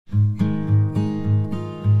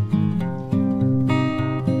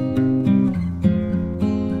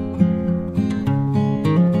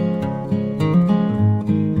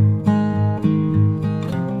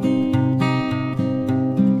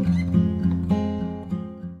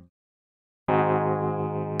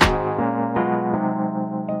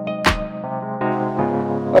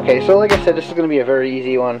Okay, so like I said, this is going to be a very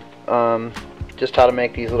easy one. Just how to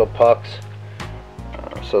make these little pucks.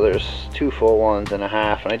 So there's 2 full ones and a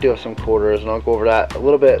half, and I do have some quarters, and I'll go over that a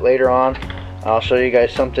little bit later on. I'll show you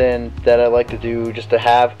guys something that I like to do just to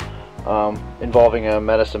have involving a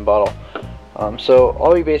medicine bottle. So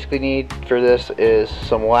all you basically need for this is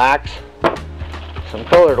some wax, some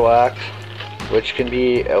colored wax, which can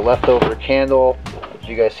be a leftover candle. As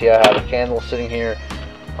you guys see, I have a candle sitting here.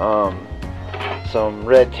 Some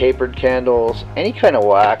red tapered candles, any kind of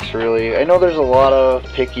wax really. I know there's a lot of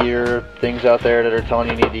pickier things out there that are telling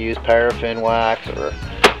you need to use paraffin wax, or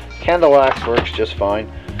candle wax works just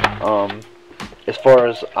fine, as far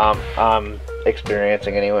as I'm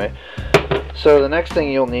experiencing anyway. So the next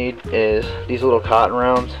thing you'll need is these little cotton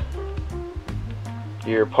rounds.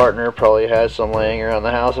 Your partner probably has some laying around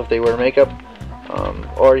the house if they wear makeup,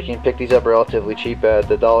 or you can pick these up relatively cheap at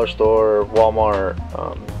the dollar store or Walmart.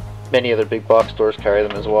 Many other big box stores carry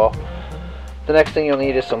them as well. The next thing you'll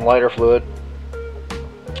need is some lighter fluid,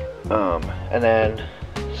 and then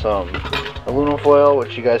some aluminum foil,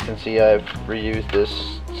 which you guys can see I've reused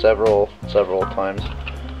this several times,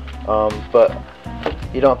 but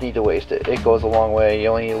you don't need to waste it. It goes a long way. You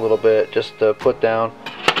only need a little bit just to put down.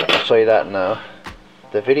 I'll show you that in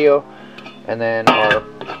the video. And then our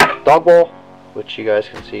dog bowl, which you guys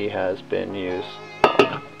can see has been used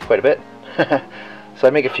quite a bit. So I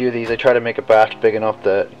make a few of these. I try to make a batch big enough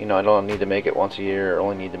that, you know, I don't need to make it once a year, or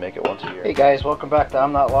only need to make it once a year. Hey guys, welcome back to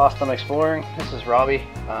I'm Not Lost, I'm Exploring. This is Robbie.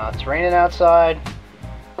 It's raining outside.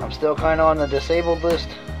 I'm still kind of on the disabled list.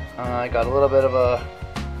 I got a little bit of a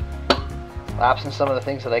lapse in some of the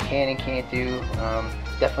things that I can and can't do.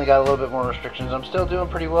 Definitely got a little bit more restrictions. I'm still doing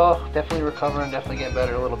pretty well. Definitely recovering, definitely getting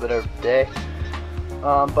better a little bit every day.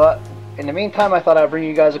 But in the meantime, I thought I'd bring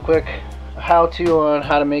you guys a quick how-to on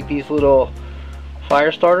how to make these little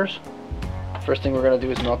fire starters. First thing we're going to do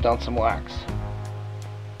is melt down some wax.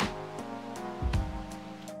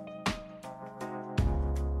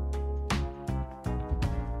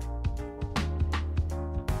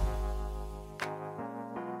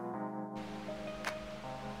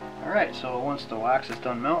 Alright, so once the wax is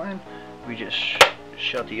done melting, we just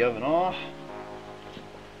shut the oven off.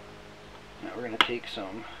 Now we're going to take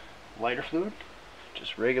some lighter fluid,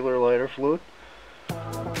 just regular lighter fluid.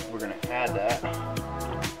 We're going to add that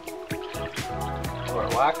to our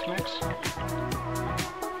wax mix.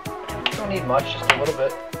 Don't need much, just a little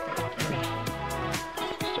bit.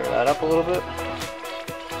 Stir that up a little bit.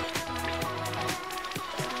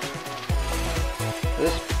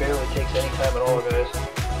 This barely takes any time at all, guys.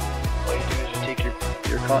 All you do is you take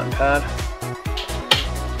your cotton pad.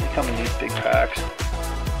 They come in these big packs.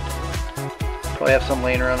 Probably have some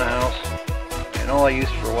laying around the house. And all I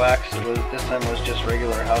used for wax this time was just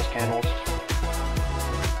regular house candles.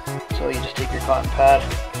 So you just take your cotton pad,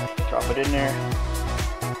 drop it in there,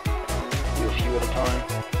 do a few at a time.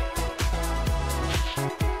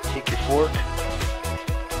 Take your fork.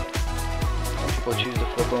 Some people choose to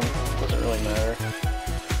flip them, it doesn't really matter.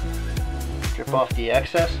 Drip off the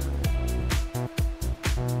excess,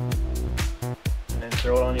 and then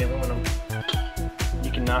throw it on the aluminum.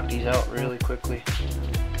 You can knock these out really quickly.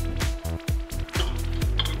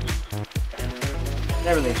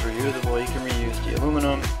 Everything's reusable. You can reuse the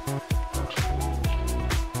aluminum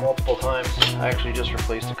multiple times. I actually just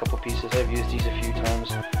replaced a couple pieces. I've used these a few times.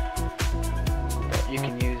 But you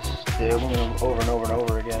can use the aluminum over and over and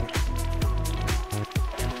over again.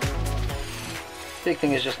 Big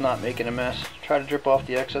thing is just not making a mess. Try to drip off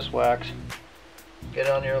the excess wax, get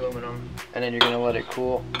it on your aluminum, and then you're going to let it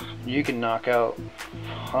cool. You can knock out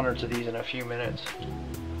hundreds of these in a few minutes.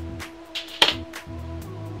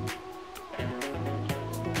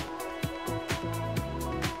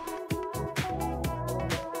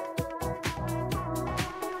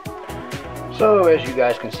 So as you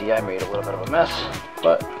guys can see, I made a little bit of a mess,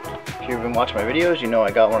 but if you've been watching my videos, you know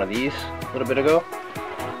I got one of these a little bit ago,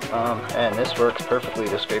 and this works perfectly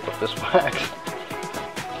to scrape up this wax,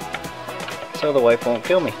 so the wife won't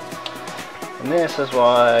kill me. And this is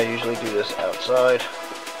why I usually do this outside,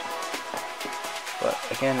 but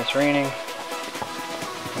again, it's raining,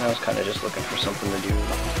 and I was kind of just looking for something to do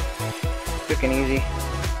quick and easy,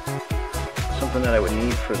 something that I would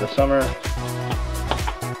need for the summer.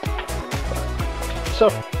 So,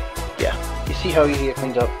 yeah, you see how easy it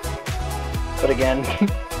cleans up. But again,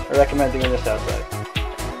 I recommend doing this outside.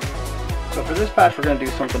 So for this batch, we're going to do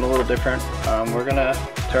something a little different. We're going to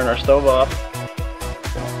turn our stove off,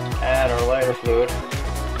 add our lighter fluid,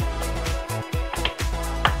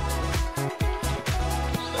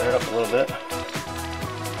 start it up a little bit.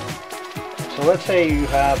 So let's say you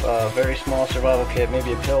have a very small survival kit,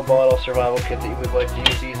 maybe a pill bottle survival kit that you would like to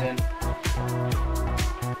use these in.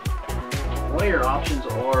 One of your options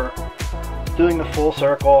are doing the full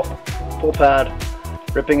circle, full pad,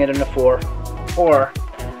 ripping it into 4, or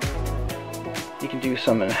you can do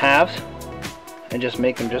some in halves and just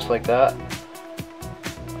make them just like that.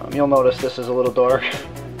 You'll notice this is a little dark.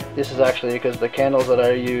 This is actually because the candles that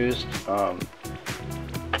I used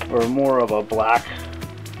were more of a black,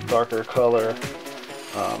 darker color,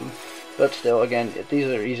 but still, again, these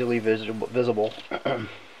are easily visible.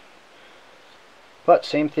 But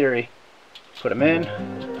same theory. Put them in,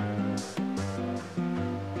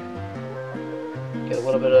 get a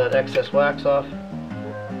little bit of that excess wax off,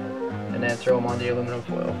 and then throw them on the aluminum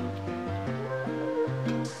foil.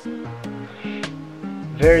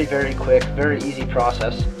 Very, very quick, very easy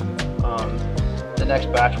process. The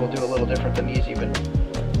next batch will do a little different than these even.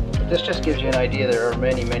 This just gives you an idea. There are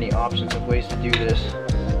many, many options of ways to do this,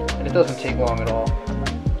 and it doesn't take long at all.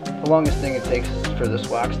 The longest thing it takes is for this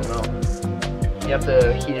wax to melt. You have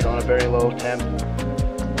to heat it on a very low temp.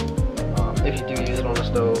 If you do use it on a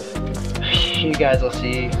stove, you guys will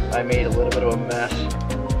see I made a little bit of a mess.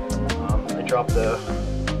 I dropped the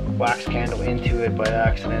wax candle into it by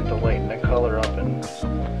accident to lighten the color up, and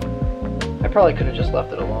I probably could have just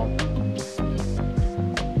left it alone.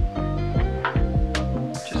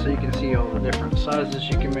 Just so you can see all the different sizes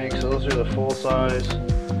you can make. So those are the full size.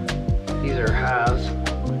 These are halves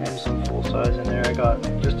and some full size in there. I got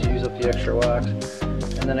just to use up the extra wax.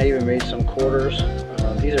 And then I even made some quarters.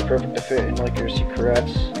 These are perfect to fit in like your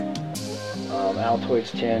secrets,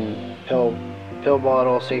 Altoids tin, pill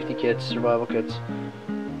bottle, safety kits, survival kits.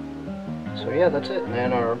 So yeah, that's it. And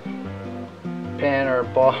then our pan or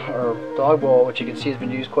dog bowl, which you can see has been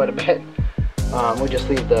used quite a bit. We just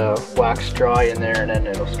leave the wax dry in there, and then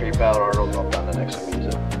it'll scrape out or it'll melt down the next time we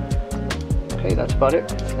use it. Okay, that's about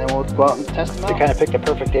it. And then we'll go out and test them out. We kind of picked the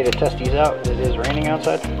perfect day to test these out. It is raining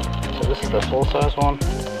outside. So this is the full size one.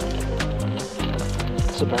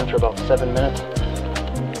 This will burn for about 7 minutes.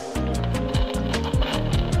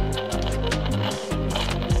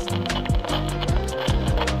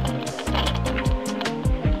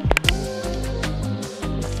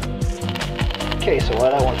 Okay, so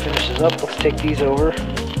while that one finishes up, let's take these over,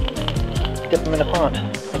 dip them in the pond.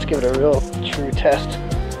 Let's give it a real true test.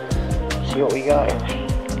 See what we got here.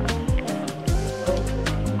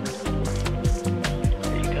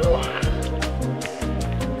 There you go.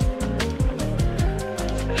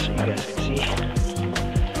 Just so you guys can see.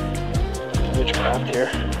 Bushcraft here.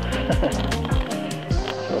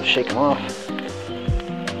 So let's shake them off.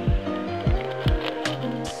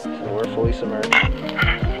 So we're fully submerged.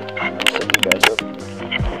 Set you guys up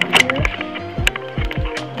here.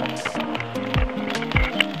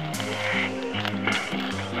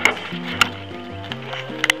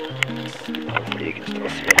 Hopefully you can still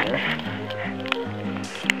see it there.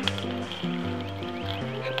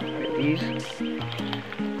 Set these.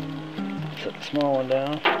 Set the small one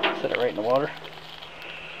down. Set it right in the water.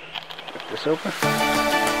 Flip this open.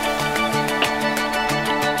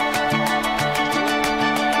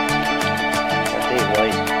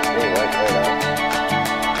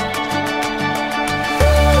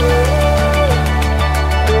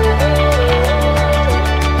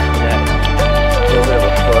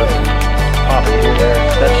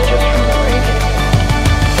 That's just from the rain.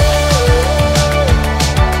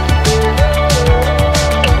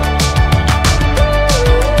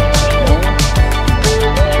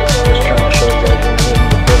 Just trying to show you guys what I'm doing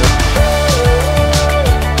with the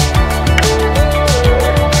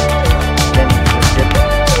Then you can just dip it.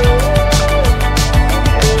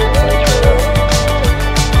 And it lights right up.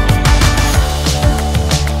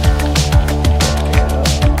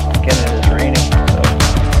 Again, it is raining.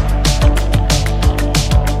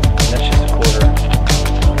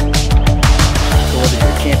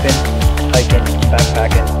 Camping, hiking,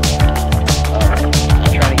 backpacking,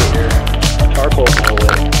 trying to get your charcoal full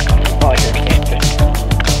while you're camping.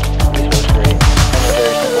 These work great, and they're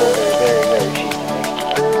very simple, very cheap to make.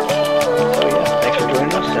 So yeah, thanks for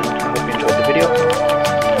joining us, and I hope you enjoyed the video.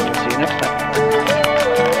 We'll see you next time.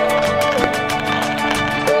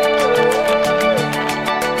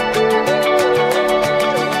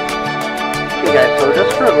 Okay guys, so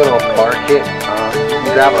just for a little car kit,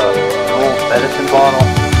 you grab an old medicine bottle,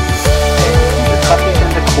 and you just cut these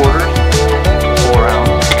into quarters, 4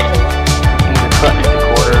 ounce. You can cut into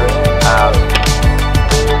quarters, halves,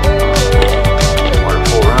 or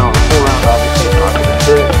 4 round. 4 round obviously is not going to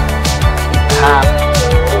fit. Half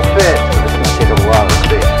will fit, but it's going to take up a lot of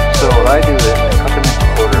space. So what I do is I cut them into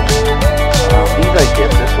quarters. These I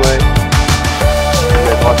dip this way. You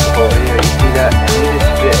guys watch the whole video, you see that?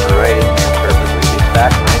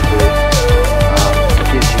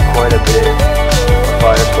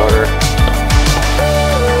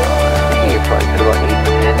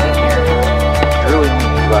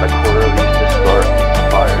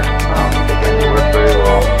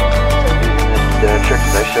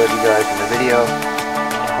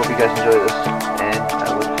 I hope you guys enjoy this, and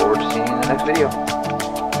I look forward to seeing you in the next video.